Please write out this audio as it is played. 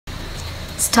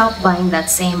Stop buying that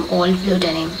same old blue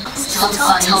denim.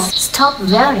 Stop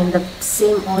wearing the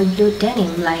same old blue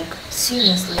denim. Like,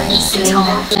 seriously,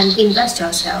 stop and invest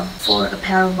yourself for a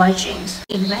pair of white jeans.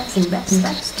 Invest.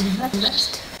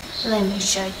 Let me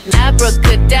show you.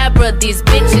 Abracadabra, these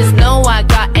bitches know I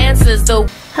got answers though.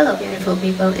 Hello beautiful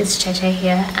people, it's Cheche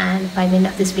here, and by the end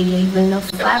of this video you will know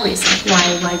 5 reasons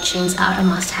why white jeans are a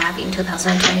must-have in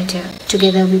 2022,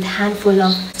 together with a handful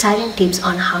of styling tips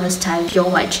on how to style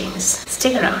your white jeans.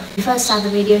 Stick around. Before I start the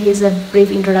video, here's a brief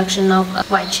introduction of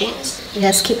white jeans. You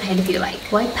can skip ahead if you like.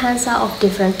 White pants are of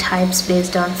different types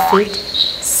based on fit,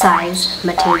 size,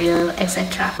 material,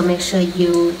 etc. So make sure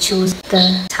you choose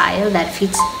the style that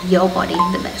fits your body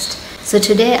the best. So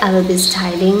today I will be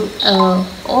styling a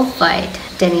off-white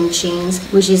denim jeans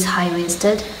which is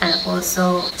high-waisted and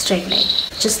also straight leg.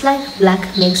 Just like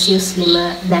black makes you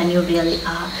slimmer than you really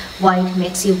are, white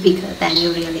makes you bigger than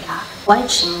you really are. White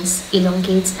jeans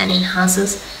elongates and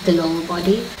enhances the lower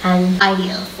body and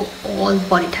ideal for all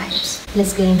body types.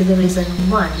 Let's get into the reason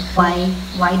 1 why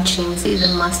white jeans is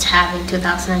a must-have in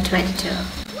 2022.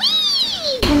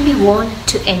 Can be worn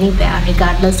to anywhere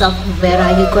regardless of where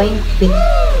are you going, with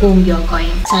whom you're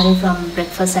going, starting from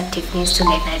breakfast at Tiffany's to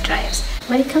late night drives.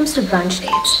 When it comes to brunch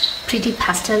dates, pretty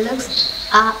pastel looks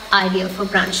are ideal for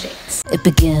brunch dates. It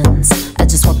begins, I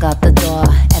just walk out the door.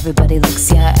 Everybody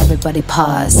looks, yeah, everybody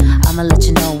pause. I'ma let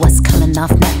you know what's coming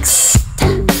off next.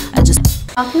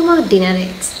 Talking about dinner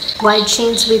dates, white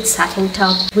jeans with satin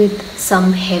top with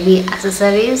some heavy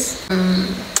accessories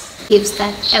gives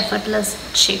that effortless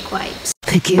chic vibes.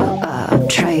 Pick you up,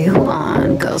 try you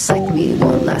on. Girls like me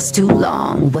won't last too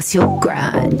long. What's your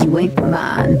grind? You ain't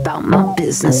mine. About my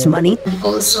business, money.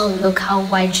 Also, look how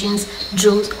white jeans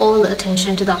draws all the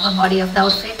attention to the upper body of the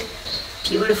outfit.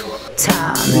 Beautiful.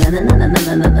 Time,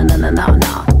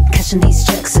 no. Catching these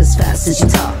checks as fast as you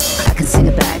talk. I can sing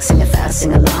it back, sing it fast,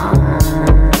 sing along.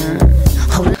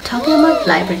 Talking about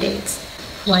library dates,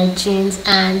 white jeans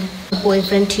and a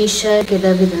boyfriend t-shirt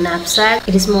together with a knapsack.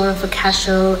 It is more of a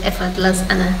casual, effortless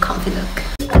and a comfy look.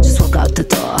 I just walk out the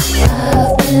door.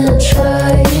 I've been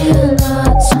trying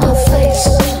not to face.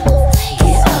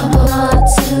 Get out my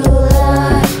to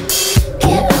lie.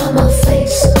 Get out my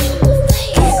face.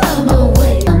 Get out my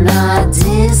way. I'm not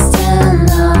distant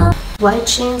now. White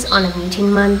jeans on a meeting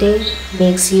Monday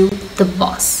makes you the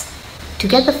boss. To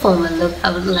get the formal look,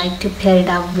 I would like to pair it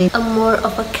up with a more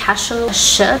of a casual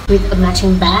shirt with a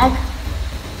matching bag.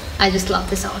 I just love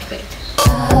this outfit.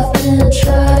 I've been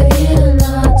trying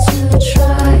not to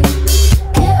try.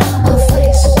 Get out my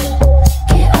face.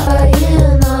 Get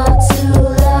trying not to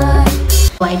lie.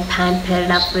 White pant paired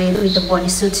up with a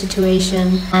bodysuit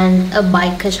situation and a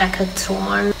biker jacket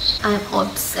thrown. I'm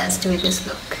obsessed with this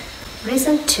look.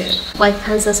 Reason 2. White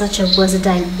pants are such a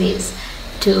versatile base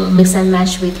to mix and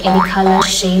match with any color,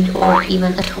 shade or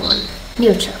even a tone.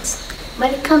 Neutrals.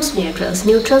 When it comes to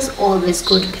neutrals always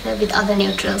go together with other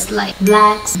neutrals like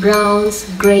blacks, browns,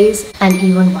 greys and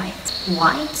even whites.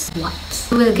 Whites.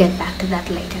 We'll get back to that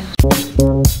later.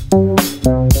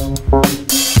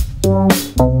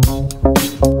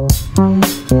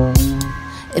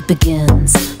 It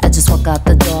begins, I just walk out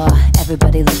the door.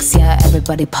 Everybody looks, yeah,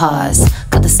 everybody pause.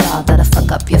 Got the style that'll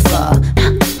fuck up your fur.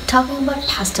 Talking about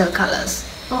pastel colors.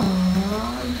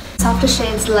 Softer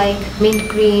shades like mint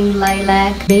green,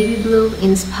 lilac, baby blue,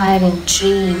 inspiring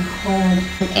dream, home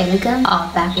and elegant are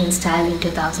back in style in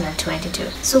 2022.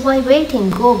 So why waiting?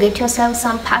 Go get yourself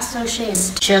some pastel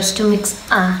shades just to mix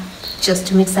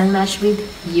and match with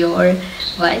your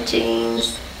white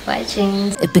jeans.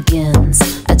 It begins,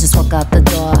 I just walk out the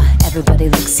door. Everybody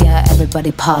looks, yeah,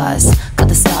 everybody pause. Got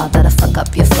the style that'll fuck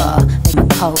up your fur. Make me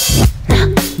poke, nah,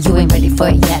 you ain't ready for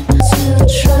it yet. To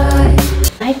try.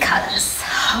 Bright colors.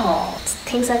 Oh,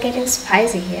 things are getting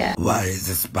spicy here. Why is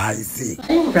it spicy?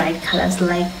 Wearing bright colors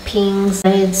like pinks,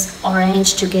 reds,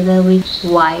 orange together with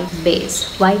white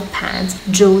base, white pants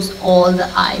draws all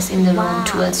the eyes in the room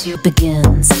towards you. It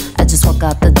begins, I just walk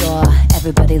out the door.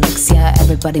 Everybody looks, yeah,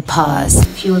 everybody pause.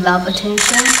 If you love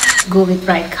attention, go with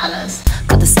bright colors.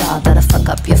 Got the style that'll fuck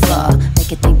up your fur. Make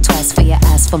you think twice for your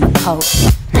ass for my coat.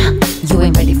 Nah, you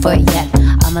ain't ready for it yet.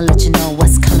 I'ma let you know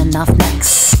what's coming off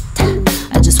next.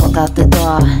 I just walk out the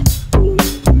door.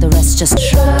 The rest just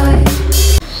try.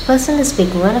 Personally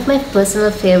speaking, one of my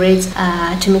personal favorites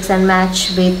to mix and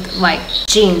match with white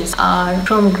jeans are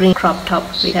chrome green crop top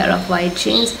with a pair of white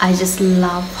jeans. I just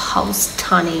love how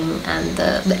stunning and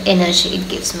the energy it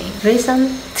gives me. Reason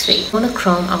 3.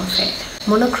 Monochrome outfit.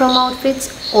 Monochrome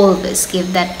outfits always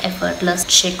give that effortless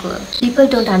chic look. People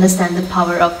don't understand the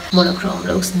power of monochrome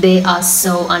looks. They are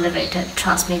so underrated.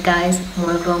 Trust me guys,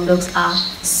 monochrome looks are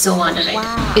so underrated.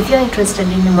 Wow. If you're interested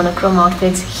in the monochrome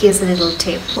outfits, here's a little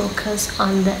tip. Focus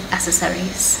on the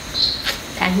accessories.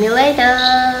 Thank me later.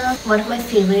 One of my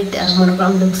favorite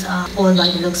monochrome looks are all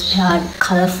white looks paired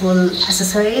colorful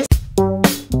accessories.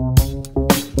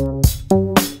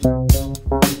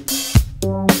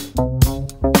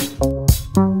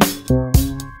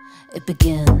 It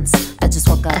begins. I just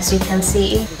woke up. As you can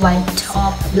see, white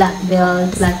top, black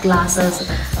belt, black glasses,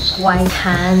 white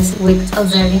hands with a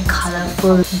very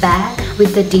colorful bag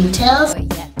with the details.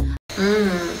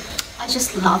 I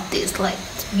just love this, like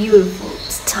beautiful,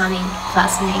 stunning,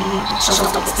 fascinating,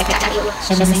 spectacular,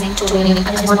 amazing, totally unique.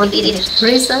 I just want to eat it.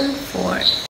 Reason 4.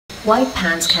 White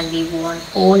pants can be worn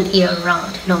all year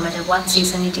round, no matter what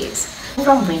season it is.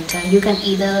 From winter, you can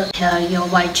either pair your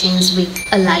white jeans with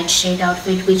a light shade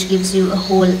outfit which gives you a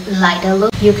whole lighter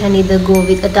look. You can either go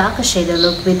with a darker shaded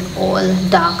look with all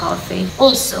dark outfit.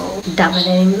 Also, double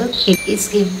denim look. It is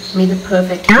give me the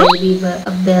perfect weaver,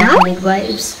 a bare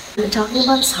vibes. We're talking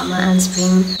about summer and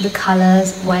spring, the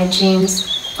colors, white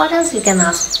jeans. What else you can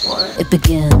ask for? It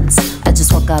begins. I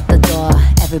just walk out the door.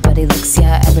 Everybody looks,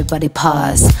 yeah, everybody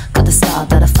pause. Got the style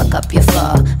that'll fuck up your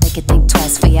flow. Make you think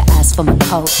twice for your ass for my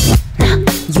coat. Nah,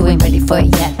 you ain't ready for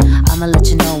it yet. I'ma let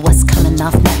you know what's coming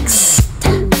off next.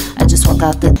 I just walk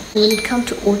out the... When it comes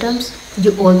to autumns,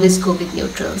 you always go with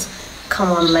neutrals.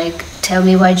 Come on, like, tell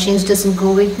me why jeans doesn't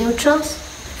go with neutrals?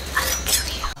 I don't kill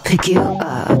you. Pick you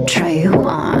up, try you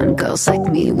on. Girls like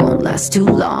me won't last too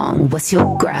long. What's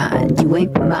your grind? You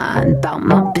ain't mine. About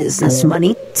my business,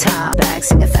 money, time. Back,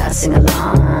 sing it fast, sing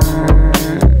along.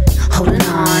 Holding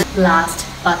on. Last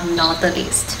but not the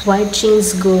least, white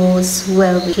jeans goes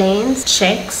well with plains,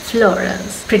 checks,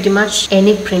 florals, pretty much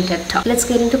any printed top. Let's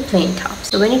get into plain tops.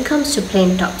 So when it comes to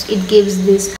plain tops, it gives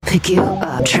this pick you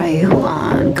up, try you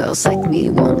on. Girls like me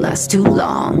won't last too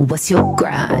long. What's your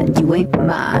grind? You ain't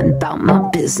mine. About my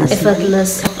business.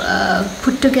 Effortless,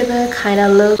 put together kind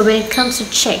of look. When it comes to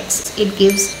checks, it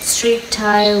gives street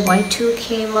style,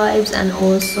 Y2K vibes, and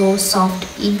also soft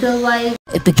eagle vibe.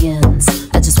 It begins.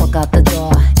 I just walk out the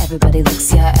door. Everybody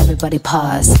looks, yeah, everybody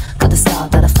pause. Got the style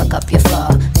that'll fuck up your flow.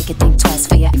 Make you think twice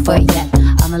for it yet.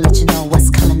 I'ma let you know what's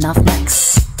coming off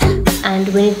next. And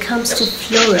when it comes to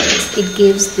florals, it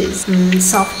gives this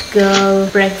soft girl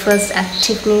breakfast at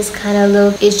Tiffany's kind of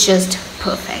look. It's just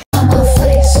perfect. On my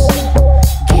face,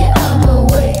 get out my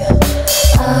way.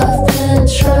 I've been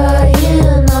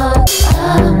trying not.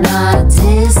 I'm not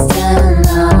distant.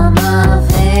 I'm a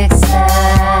vixen.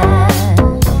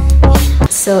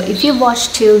 So if you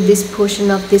watched till this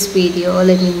portion of this video,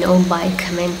 let me know by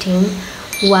commenting.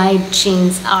 White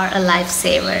jeans are a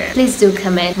lifesaver. Please do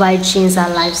comment white jeans are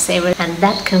lifesaver. And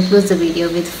that concludes the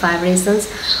video with 5 reasons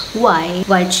why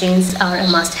white jeans are a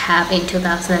must-have in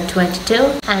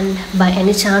 2022. And by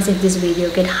any chance, if this video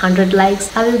get 100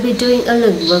 likes, I will be doing a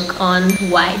lookbook on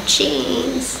white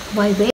jeans. Why wait?